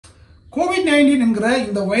COVID-19 என்கிற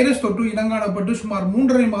இந்த virus தொற்று இனங்காணப்பட்டு சுமார்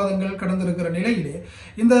 3.5 மாதங்கள் கடந்திருக்கிற நிலையிலே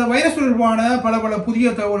இந்த வைரஸ் தொடர்பான பல புதிய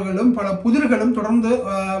தகவல்களும் பல புதிர்களும் தொடர்ந்து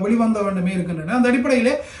வெளிவந்த வண்ணமே இருக்கின்றன. அந்த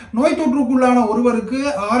அடிப்படையிலே நோய் தொற்றுக்குள்ளான ஒருவருக்கு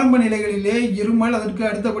ஆரம்ப நிலைகளிலே இருமல், அதற்கு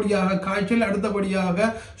அடுத்தபடியாக காய்ச்சல்,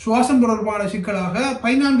 அடுத்தபடியாக சுவாசம் தொடர்பான சிக்கலாக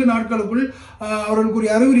 14 நாட்களுக்குள்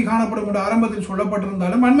அவர்களுக்குரிய அறிகுறி காணப்படும் என்று ஆரம்பத்தில்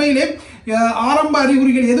சொல்லப்பட்டிருந்தாலும் அண்மையிலே ஆரம்ப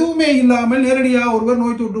அறிகுறிகள் எதுவுமே இல்லாமல் நேரடியாக ஒருவர்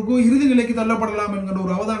நோய் தொற்றுக்கு இறுதி நிலைக்கு தள்ளப்படலாம் என்கிற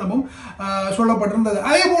ஒரு அவதானமும் சொல்லப்பட்டிருந்தது.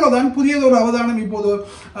 அதே போலதான் புதியதொரு அவதானம் இப்போது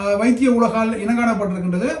வைத்திய உலகால்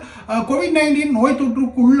இனங்காணப்பட்டிருக்கின்றது. COVID-19 நோய்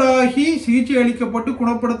தொற்றுக்குள்ளாகி சிகிச்சை அளிக்கப்பட்டு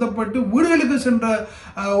குணப்படுத்தப்பட்டு வீடுகளுக்கு சென்ற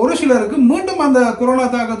ஒரு சிலருக்கு மீண்டும் அந்த கொரோனா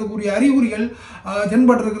தாக்கத்துக்குரிய அறிகுறிகள்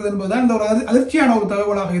தென்பட்டிருக்கிறது என்பதுதான் இந்த ஒரு அதிர்ச்சியான ஒரு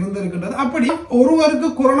தகவலாக இருந்திருக்கின்றது. அப்படி ஒருவருக்கு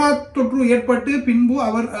கொரோனா தொற்று ஏற்பட்டு பின்பு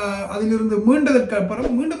அவர் அதிலிருந்து மீண்டதற்கு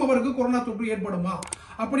அப்புறம் மீண்டும் அவருக்கு கொரோனா தொற்று ஏற்படுமா,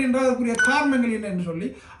 அப்படி என்றால் அதற்குரிய காரணங்கள் என்ன என்று சொல்லி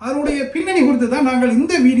அதனுடைய பின்னணி குறித்து தான் நாங்கள்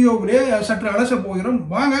இந்த வீடியோவிலே சற்று அலச போகிறோம்.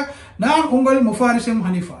 வாங்க, நான் உங்கள் முஃபாரிஸ்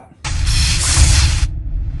ஹனிஃபா.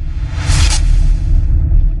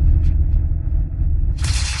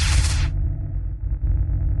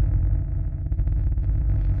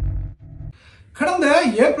 கடந்த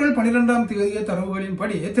ஏப்ரல் 12ஆம் தேதிய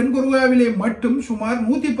தரவுகளின்படி தென்கொரியாவிலே மட்டும் சுமார்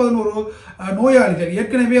 111 நோயாளிகள்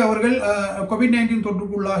ஏற்கனவே அவர்கள் COVID-19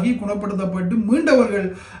 தொற்றுக்குள்ளாகி குணப்படுத்தப்பட்டு மீண்டவர்கள்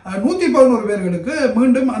 111 பேர்களுக்கு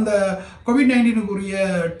மீண்டும் அந்த COVID-19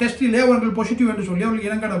 டெஸ்டிலே அவர்கள் பாசிட்டிவ் என்று சொல்லி அவர்கள்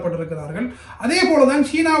இனங்காணப்பட்டிருக்கிறார்கள். அதே போலதான்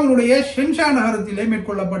சீனாவினுடைய ஷென்ஷா நகரத்திலே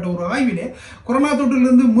மேற்கொள்ளப்பட்ட ஒரு ஆய்விலே கொரோனா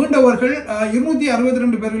தொற்றிலிருந்து மீண்டவர்கள்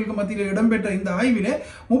 262 பேர்களுக்கு மத்தியில் இடம்பெற்ற இந்த ஆய்விலே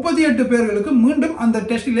 38 பேர்களுக்கு மீண்டும் அந்த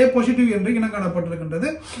டெஸ்டிலே பாசிட்டிவ் என்று இனங்காணப்பட்டிருக்கின்றது.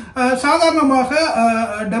 சாதாரணமாக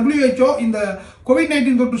WHO இந்த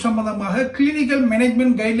COVID-19 தொற்று சம்பந்தமாக கிளினிக்கல்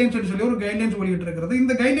மேனேஜ்மெண்ட் கைட்லைன்ஸ் என்று சொல்லி ஒரு கைட்லைன்ஸ் வெளியிட்டிருக்கிறது.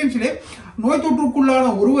 இந்த கைட்லைன்ஸிலே நோய் தொற்றுக்குள்ளான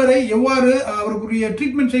ஒருவரை எவ்வாறு அவருக்குரிய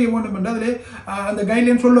ட்ரீட்மெண்ட் செய்ய வேண்டும் என்று அதிலே அந்த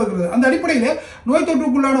கைட்லைன் சொல்லுகிறது. அந்த அடிப்படையில் நோய்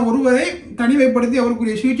தொற்றுக்குள்ளான ஒருவரை தனிமைப்படுத்தி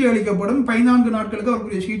அவருக்குரிய சிகிச்சை அளிக்கப்படும். 14 நாட்களுக்கு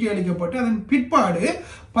அவருக்குரிய சிகிச்சை அளிக்கப்பட்டு அதன் பிற்பாடு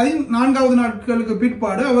 14வது நாட்களுக்கு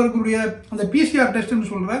பிற்பாடு அவருக்குரிய அந்த PCR டெஸ்ட்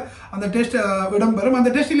என்று சொல்ற அந்த டெஸ்ட் இடம்பெறும். அந்த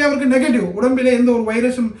டெஸ்டிலே அவருக்கு நெகட்டிவ், உடம்பிலே எந்த ஒரு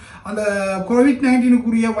வைரஸும் அந்த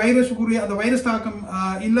COVID-19 வைரஸுக்குரிய அந்த வைரஸ் தாக்கம்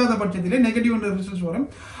இல்லாத பட்சத்திலே நெகட்டிவ் என்ற ரிசல்ட்ஸ் வரும்.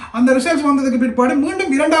 அந்த ரிசல்ட்ஸ் வந்ததுக்கு பிற்பாடு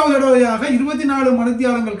மீண்டும் 2வது தடவையாக 24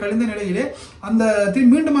 மணித்தியாலங்கள் கழிந்த நிலையிலே அந்த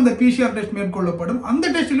மீண்டும் அந்த PCR டெஸ்ட் மேற்கொள்ளப்படும். அந்த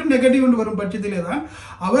டெஸ்டிலும் நெகட்டிவ் என்று வரும் பட்சத்திலே தான்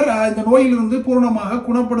அவர் இந்த நோயிலிருந்து பூரணமாக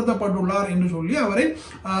குணப்படுத்தப்பட்டுள்ளார் என்று சொல்லி அவரை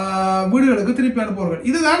வீடுகளுக்கு திருப்பி அனுப்புவார்கள்.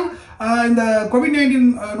 இதுதான் இந்த COVID-19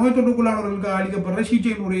 நோய் தொற்றுக்குள்ளானவர்களுக்கு அளிக்கப்படுற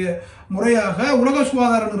சிகிச்சையினுடைய முறையாக உலக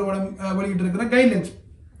சுகாதார நிறுவனம் வெளியிட்டிருக்கிற கைட்லைன்ஸ்.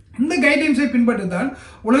 இந்த கைட்லைன்ஸை பின்பற்றித்தான்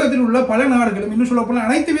உலகத்தில் உள்ள பல நாடுகளும், இன்னும் சொல்லப்போனால்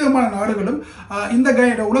அனைத்து விதமான நாடுகளும் இந்த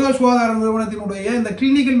உலக சுகாதார நிறுவனத்தினுடைய இந்த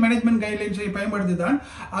கிளினிக்கல் மேனேஜ்மெண்ட் கைட்லைன்ஸை பயன்படுத்தி தான்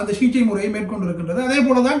அந்த சிகிச்சை முறையை மேற்கொண்டிருக்கின்றது. அதே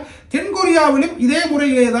போலதான் தென்கொரியாவிலும் இதே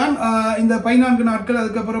முறையிலே தான் இந்த 14 நாட்கள்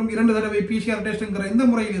அதுக்கப்புறம் 2 தடவை PCR டெஸ்ட்ங்கிற இந்த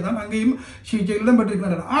முறையிலே தான் அங்கேயும் சிகிச்சை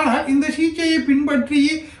இடம்பெற்றிருக்கின்றன. ஆனால் இந்த சிகிச்சையை பின்பற்றி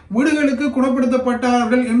வீடுகளுக்கு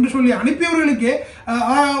குணப்படுத்தப்பட்டார்கள் என்று சொல்லி அனுப்பியவர்களுக்கே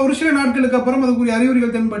ஒரு சில நாட்களுக்கு அப்புறம் அதுக்குரிய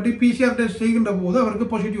அறிகுறிகள் தென்பட்டு PCR டெஸ்ட் செய்கின்ற போது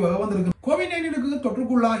அவருக்கு பாசிட்டிவாக வந்திருக்கு. COVID-19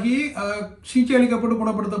 தொற்றுக்குள்ளாகி சிகிச்சை அளிக்கப்பட்டு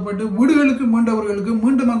குணப்படுத்தப்பட்டு வீடுகளுக்கு மீண்டவர்களுக்கு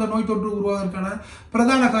மீண்டும் அந்த நோய் தொற்று உருவாவதற்கான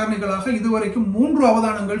பிரதான காரணிகளாக இதுவரைக்கும் 3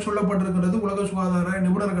 அவதானங்கள் சொல்லப்பட்டிருக்கிறது உலக சுகாதார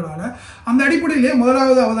நிபுணர்களால். அந்த அடிப்படையிலே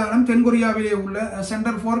முதலாவது அவதானம் தென்கொரியாவிலே உள்ள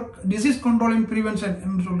centre for disease control and prevention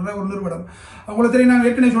என்று சொல்ற ஒரு நிறுவனம். உங்களுக்கு தெரியும், நான்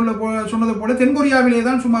ஏற்கனவே சொன்னது போல தென்கொரியாவிலே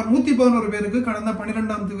தான் சுமார் 111 பேருக்கு கடந்த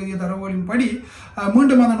 12ஆம் தேதிய தரவுகளின்படி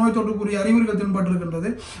மீண்டும் அந்த நோய் தொற்றுக்குரிய அறிகுறிகள் தென்பட்டிருக்கின்றது.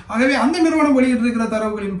 ஆகவே அந்த நிறுவனம் வெளியிட்டிருக்கிற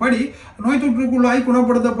தரவுகளின்படி நோய் தொற்றுக்குள்ளாய்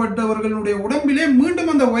குணப்படுத்தப்பட்டவர்களுடைய உடம்பிலே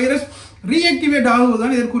மீண்டும் அந்த வைரஸ் ரீஆக்டிவேட்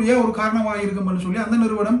ஆகுவதுதான் இதற்குரிய ஒரு காரணமாக இருக்கும் என்று சொல்லி அந்த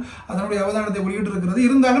நிறுவனம் அதனுடைய அவதானத்தை வெளியிட்டிருக்கிறது.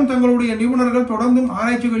 இருந்தாலும் தங்களுடைய நிபுணர்கள் தொடர்ந்தும்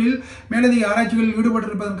ஆராய்ச்சிகளில் மேலதிக ஆராய்ச்சிகளில்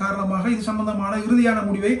ஈடுபட்டிருப்பதன் காரணமாக இது சம்பந்தமான இறுதியான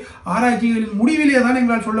முடிவை ஆராய்ச்சிகளின் முடிவிலே தான்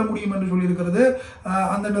எங்களால் சொல்ல முடியும் என்று சொல்லியிருக்கிறது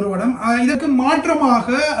அந்த நிறுவனம். இதற்கு மாற்றமாக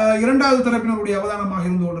 2வது தரப்பினருடைய அவதானமாக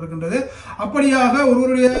இருந்து கொண்டிருக்கின்றது. அப்படியாக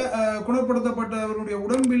ஒருவருடைய குணப்படுத்தப்பட்டவருடைய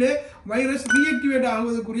உடம்பிலே வைரஸ் ரீஆக்டிவேட்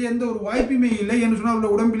ஆகுவதற்குரிய எந்த ஒரு வாய்ப்புமே இல்லை என்று சொன்னால்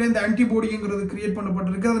அவருடைய உடம்பிலே இந்த ஆன்டிபாடிங்கிறது கிரியேட்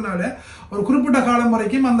பண்ணப்பட்டிருக்கிறதுனால ஒரு குறிப்பிட்ட காலம்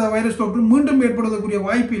வரைக்கும் அந்த வைரஸ் தொற்று மீண்டும் ஏற்படுவதற்குரிய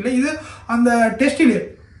வாய்ப்பு இல்லை. இது அந்த டெஸ்டிலே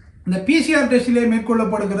இந்த PCR டெஸ்டிலே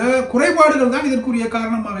மேற்கொள்ளப்படுகிற குறைபாடுகள் தான் இதற்குரிய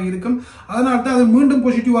காரணமாக இருக்கும். அதனால தான் அது மீண்டும்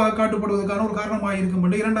பாசிட்டிவாக காட்டப்படுவதற்கான ஒரு காரணமாக இருக்கும்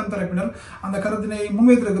என்று 2ஆம் தரப்பினர் அந்த கருத்தினை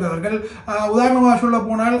முன்வைத்திருக்கிறார்கள். உதாரணமாக சொல்ல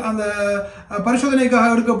போனால் அந்த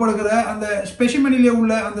பரிசோதனைக்காக எடுக்கப்படுகிற அந்த ஸ்பெசிமெனிலே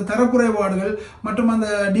உள்ள அந்த தரக்குறைபாடுகள் மற்றும் அந்த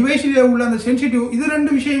டிவைஸிலே உள்ள அந்த சென்சிட்டிவ், இது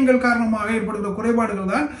 2 விஷயங்கள் காரணமாக ஏற்படுகிற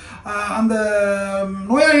குறைபாடுகள் தான் அந்த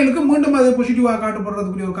நோயாளிகளுக்கு மீண்டும் அது பாசிட்டிவாக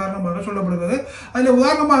காட்டப்படுறதுக்குரிய ஒரு காரணமாக சொல்லப்படுகிறது. அதில்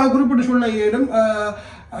உதாரணமாக குறிப்பிட்டு சொல்ல இயலும்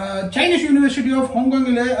சைனீஸ் யூனிவர்சிட்டி ஆஃப்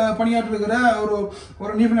ஹாங்காங்கில் பணியாற்றுகிற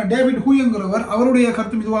ஒரு நிபுணர் டேவிட் ஹூயங்கிறவர் அவருடைய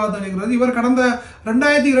கருத்து இதுவாக தான் இருக்கிறது. இவர் கடந்த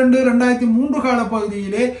 2002-2003 கால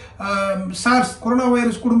பகுதியிலே சார்ஸ் கொரோனா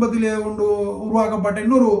வைரஸ் குடும்பத்திலே ஒன்று உருவாக்கப்பட்ட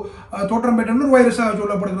இன்னொரு தோற்றம் பெற்ற இன்னொரு வைரஸாக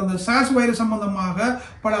சொல்லப்படுகிறது. அந்த சார்ஸ் வைரஸ் சம்பந்தமாக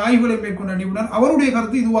பல ஆய்வுகளை மேற்கொண்ட நிபுணர் அவருடைய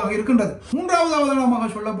கருத்து இதுவாக இருக்கின்றது. மூன்றாவது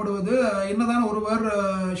அவதானமாக சொல்லப்படுவது என்னதான் ஒருவர்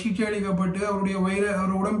சிகிச்சை அளிக்கப்பட்டு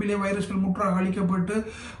அவர் உடம்பிலே வைரஸ்கள் முற்றாக அளிக்கப்பட்டு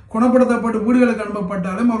குணப்படுத்தப்பட்டு வீடுகளுக்கு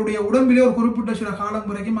அனுப்பப்பட்டாலும் அவருடைய உடம்பிலே ஒரு குறிப்பிட்ட சில காலம்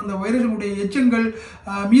வரைக்கும் அந்த வைரஸினுடைய எச்சங்கள்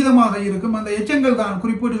மீதமாக இருக்கும். அந்த எச்சங்கள் தான்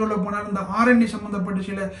குறிப்பிட்டு சொல்ல போனால் இந்த RNA சம்பந்தப்பட்ட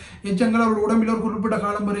சில எச்சங்கள் அவருடைய உடம்பில் ஒரு குறிப்பிட்ட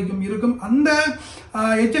காலம் வரைக்கும் இருக்கும். அந்த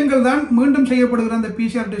எச்சங்கள் தான் மீண்டும் செய்யப்படுகிற அந்த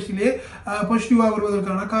PCR டெஸ்டிலே பாசிட்டிவாக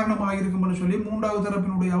வருவதற்கான காரணமாக இருக்கும் என்று சொல்லி மூன்றாவது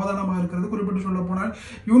தரப்பினுடைய அவதானமாக இருக்கிறது. குறிப்பிட்டு சொல்ல போனால்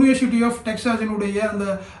யூனிவர்சிட்டி ஆஃப் டெக்சாஸினுடைய அந்த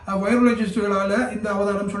வைரலஜிஸ்டுகளால் இந்த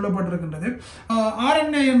அவதானம் சொல்லப்பட்டிருக்கின்றது.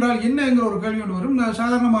 RNA என்றால் என்ன என்கிற ஒரு கேள்வி ஒன்று வரும்.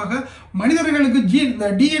 சாதாரணமாக மனிதர்களுக்கு ஜீன் இந்த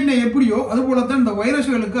DNA எப்படியோ அதுபோலத்தான் இந்த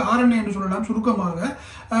வைரஸ்களுக்கு RNA என்று சொல்லலாம். சுருக்கமாக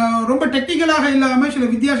ரொம்ப டெக்னிக்கலாக இல்லாமல் சில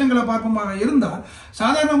வித்தியாசங்களை பார்ப்போமாக இருந்தால்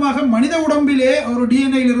சாதாரணமாக மனித உடம்பிலே ஒரு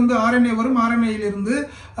DNA RNA வரும், RNA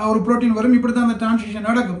ஒரு புரோட்டீன் வரும், இப்படித்தான் அந்த டிரான்சிஷன்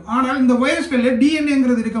நடக்கும். ஆனால் இந்த வைரஸ்களில்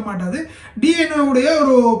DNAங்கிறது இருக்க மாட்டாது. DNA உடைய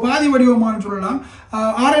ஒரு பாதி வடிவமானு சொல்லலாம்.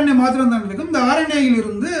 RNA மாத்திரம் தான் இருக்கும். இந்த RNA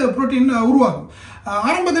புரோட்டீன் உருவாகும்.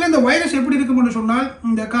 ஆரம்பத்தில் இந்த வைரஸ் எப்படி இருக்கும்னு சொன்னால்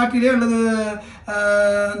இந்த காற்றிலே அல்லது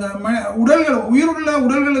அந்த உயிருள்ள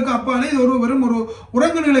உடல்களுக்கு அப்பாலே இது வெறும் ஒரு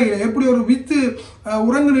உறங்கு நிலையில எப்படி ஒரு வித்து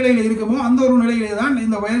உறங்கு நிலையில இருக்குமோ அந்த ஒரு நிலையிலே தான்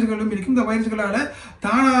இந்த வைரஸ்களும் இருக்கும். இந்த வைரஸ்களால்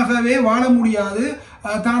தானாகவே வாழ முடியாது,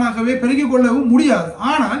 தானாகவே பெருகிக் கொள்ளவும் முடியாது.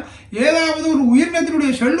 ஆனால் ஏதாவது ஒரு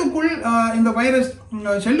உயிரினத்தினுடைய செல்லுக்குள் இந்த வைரஸ்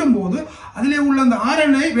செல்லும் போது அதிலே உள்ள அந்த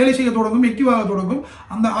RNA வேலை செய்ய தொடங்கும், ஆக்டிவாக தொடங்கும்.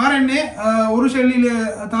 அந்த RNA ஒரு செல்லிலே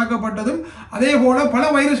தாக்கப்பட்டதும் அதே போல பல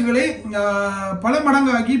வைரஸ்களை பல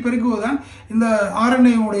மடங்காக்கி பெருக்குவதுதான் இந்த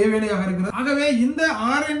RNA உடைய வேலையாக இருக்கிறது. ஆகவே இந்த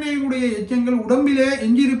RNA உடைய எச்சங்கள் உடம்பிலே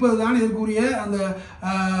எஞ்சியிருப்பது தான் இதற்குரிய அந்த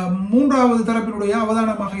மூன்றாவது தரப்பினுடைய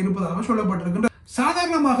அவதானமாக இருப்பதாக சொல்லப்பட்டிருக்கின்றது.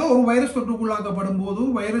 சாதாரணமாக ஒரு வைரஸ் தொற்றுக்குள்ளாக்கப்படும் போது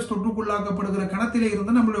வைரஸ் தொற்றுக்குள்ளாக்கப்படுகிற கணத்திலே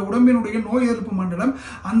இருந்து நம்மளுடைய உடம்பினுடைய நோய் எதிர்ப்பு மண்டலம்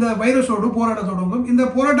அந்த வைரஸோடு போராட தொடங்கும். இந்த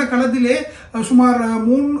போராட்ட களத்திலே சுமார்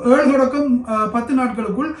 7 தொடக்கம் 10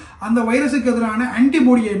 நாட்களுக்குள் அந்த வைரஸுக்கு எதிரான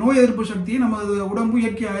ஆன்டிபாடியை நோய் எதிர்ப்பு சக்தியை நமது உடம்பு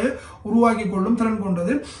இயற்கையாக உருவாக்கி கொள்ளும் திறன்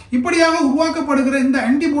கொண்டது. இப்படியாக உருவாக்கப்படுகிற இந்த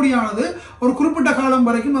ஆன்டிபாடியானது ஒரு குறிப்பிட்ட காலம்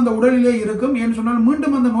வரைக்கும் அந்த உடலிலே இருக்கும். ஏன்னு சொன்னால்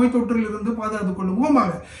மீண்டும் அந்த நோய் தொற்றில் இருந்து பாதுகாத்துக் கொள்ளும்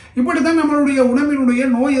முகமாக இப்படித்தான் நம்மளுடைய உடம்பினுடைய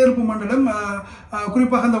நோய் எதிர்ப்பு மண்டலம்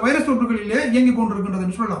குறிப்பாக அந்த வைரஸ் தொற்றுகளிலே இயங்கிக்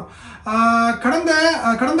கொண்டிருக்கின்றது சொல்லலாம்.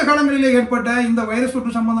 கடந்த காலங்களிலே ஏற்பட்ட இந்த வைரஸ்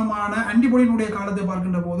தொற்று சம்பந்தமான ஆன்டிபாடியினுடைய காலத்தை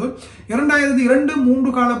பார்க்கின்ற போது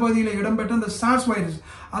 2002-3 காலப்பகுதியில் இடம்பெற்ற இந்த சார்ஸ் வைரஸ்,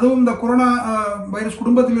 அதுவும் இந்த கொரோனா வைரஸ்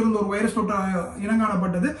குடும்பத்தில் இருந்து ஒரு வைரஸ் தொற்று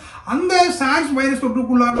இனங்காணப்பட்டது. அந்த சார்ஸ் வைரஸ்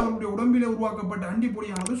தொற்றுக்குள்ளான அவருடைய உடம்பிலே உருவாக்கப்பட்ட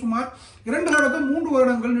ஆன்டிபாடியானது சுமார் 2 தொடக்கம் 3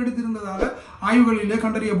 வருடங்கள் நீடித்திருந்ததாக ஆய்வுகளிலே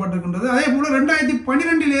கண்டறியப்பட்டிருக்கின்றது. அதே போல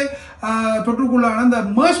 2012 தொற்றுக்குள்ளான இந்த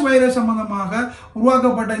MERS வைரஸ் சம்பந்தமாக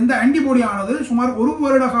உருவாக்கப்பட்ட இந்த ஆன்டிபாடியானது சுமார் 1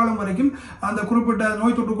 வருட காலம் வரைக்கும் அந்த குறிப்பிட்ட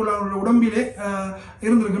நோய் தொற்றுக்குள்ளான உடம்பிலே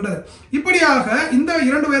இருந்திருக்கின்றது. இப்படியாக இந்த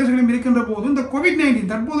 2 வைரஸ்களும் இருக்கின்ற போது இந்த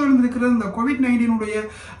COVID-19 தற்போது இருக்கிற இந்த COVID-19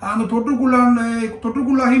 அந்த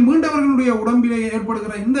தொற்றுக்குள்ளாகி மீண்டவர்களுடைய உடம்பிலே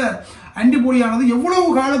ஏற்படுகிற இந்த ஆன்டிபாடியானது எவ்வளவு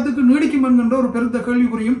காலத்துக்கு நீடிக்கும் என்கின்ற ஒரு பெருத்த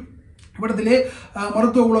கேள்விக்குறியும் இடத்திலே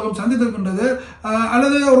மருத்துவ உலகம் சந்தித்திருக்கின்றது.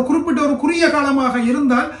 அல்லது ஒரு குறிப்பிட்ட ஒரு குறுகிய காலமாக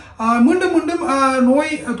இருந்தால் மீண்டும் மீண்டும்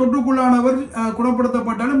நோய் தொற்றுக்குள்ளானவர்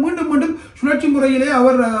குணப்படுத்தப்பட்டாலும் மீண்டும் மீண்டும் சுழற்சி முறையிலே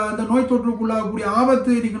அவர் அந்த நோய் தொற்றுக்குள்ளாகக்கூடிய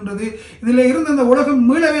ஆபத்து இருக்கின்றது. இதில் இருந்து அந்த உலகம்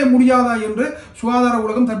மீளவே முடியாதா என்று சுகாதார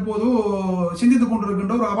உலகம் தற்போது சிந்தித்துக்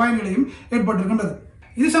கொண்டிருக்கின்ற ஒரு அபாய நிலையும் ஏற்பட்டிருக்கின்றது.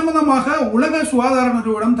 இது சம்பந்தமாக உலக சுகாதார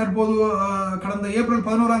நிறுவனம் தற்போது கடந்த ஏப்ரல்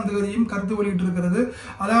 11ஆம் தேதியும் கருத்து வெளியிட்டிருக்கிறது.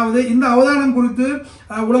 அதாவது இந்த அவதானம் குறித்து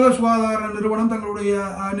உலக சுகாதார நிறுவனம் தங்களுடைய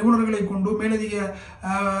நிபுணர்களை கொண்டு மேலதிக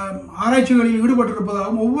ஆராய்ச்சிகளில்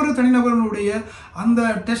ஈடுபட்டிருப்பதாகவும் ஒவ்வொரு தனிநபர்களுடைய அந்த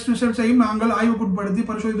டெஸ்ட் ரிசல்ட்ஸையும் நாங்கள் ஆய்வுக்குட்படுத்தி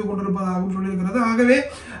பரிசோதித்துக் கொண்டிருப்பதாகவும் சொல்லியிருக்கிறது. ஆகவே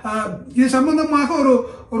இது சம்பந்தமாக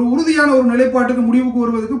ஒரு உறுதியான ஒரு நிலைப்பாட்டுக்கு முடிவுக்கு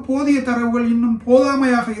வருவதற்கு போதிய தரவுகள் இன்னும்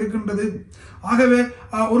போதாமையாக இருக்கின்றது. ஆகவே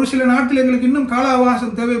ஒரு சில நாட்கள் எங்களுக்கு இன்னும் கால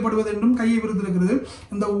அவகாசம் தேவைப்படுவது என்றும் கையை விடுத்திருக்கிறது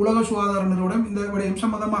இந்த உலக சுகாதார நிறுவனம். இந்த விடயம்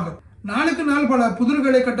சம்பந்தமாக நாளுக்கு நாள் பல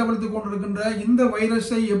புதிர்களை கட்டவிழ்த்துக் கொண்டிருக்கின்ற இந்த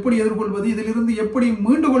வைரஸை எப்படி எதிர்கொள்வது, இதிலிருந்து எப்படி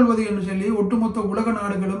மீண்டு கொள்வது என்று சொல்லி ஒட்டுமொத்த உலக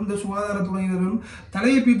நாடுகளும் இந்த சுகாதாரத்துறையினரும்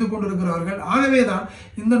தலையை பீத்துக் கொண்டிருக்கிறார்கள். ஆகவேதான்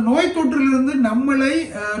இந்த நோய் தொற்றிலிருந்து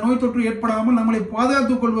நோய் தொற்று ஏற்படாமல் நம்மளை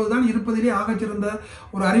பாதுகாத்துக் கொள்வதுதான் இருப்பதிலே ஆகச்சிறந்த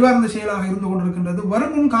ஒரு அறிவார்ந்த செயலாக இருந்து கொண்டிருக்கின்றது.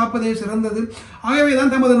 வருமுன் காப்பதே சிறந்தது.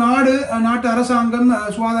 ஆகவேதான் தமது நாட்டு அரசாங்கம்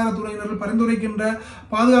சுகாதாரத்துறையினர்கள் பரிந்துரைக்கின்ற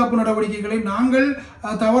பாதுகாப்பு நடவடிக்கைகளை நாங்கள்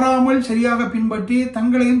தவறாமல் சரியாக பின்பற்றி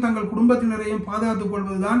தங்களையும் தங்கள் குடும்பத்தினரையும் பாதுகாத்துக்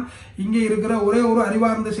கொள்வதுதான் இங்கே இருக்கிற ஒரே ஒரு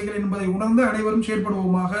அறிவார்ந்த செயல் என்பதை உணர்ந்து அனைவரும்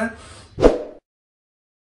செயல்படுவோமாக.